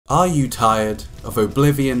Are you tired of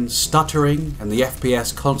Oblivion stuttering and the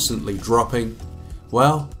FPS constantly dropping?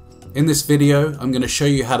 Well, in this video I'm going to show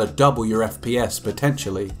you how to double your FPS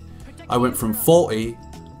potentially. I went from 40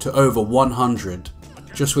 to over 100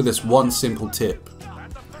 just with this one simple tip.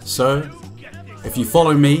 So, if you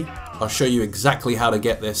follow me, I'll show you exactly how to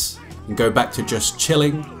get this and go back to just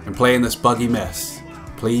chilling and playing this buggy mess.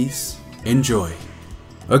 Please enjoy.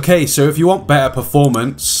 Okay, so if you want better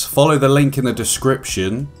performance, follow the link in the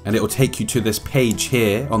description and it will take you to this page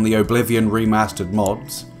here on the Oblivion Remastered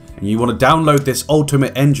mods. And you want to download this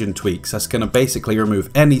ultimate engine tweaks that's going to basically remove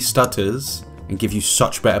any stutters and give you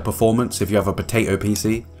such better performance if you have a potato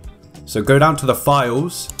PC. So go down to the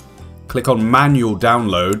files, click on manual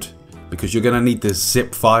download because you're going to need this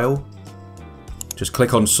zip file. Just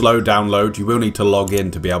click on slow download, you will need to log in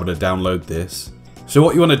to be able to download this. So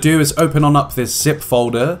what you want to do is open on up this zip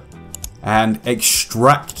folder and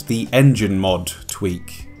extract the engine mod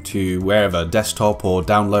tweak to wherever, desktop or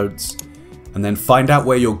downloads, and then find out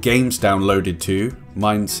where your game's downloaded to.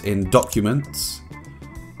 Mine's in documents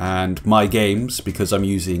and my games because I'm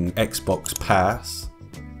using Xbox Pass.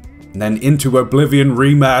 And then into Oblivion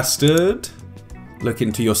Remastered, look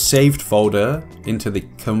into your saved folder, into the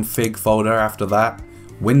config folder after that,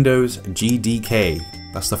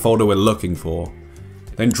 WinGDK, that's the folder we're looking for.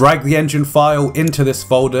 Then drag the engine file into this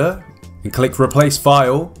folder and click replace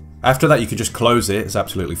file. After that you can just close it, it's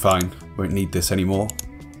absolutely fine. Won't need this anymore.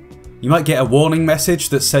 You might get a warning message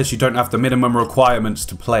that says you don't have the minimum requirements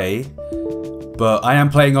to play, but I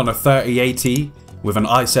am playing on a 3080 with an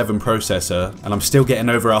i7 processor and I'm still getting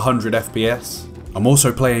over 100 FPS. I'm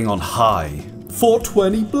also playing on high,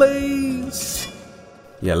 420 blaze.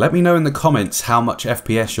 Yeah, let me know in the comments how much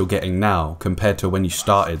FPS you're getting now compared to when you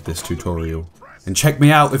started this tutorial. And check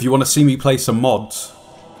me out if you want to see me play some mods.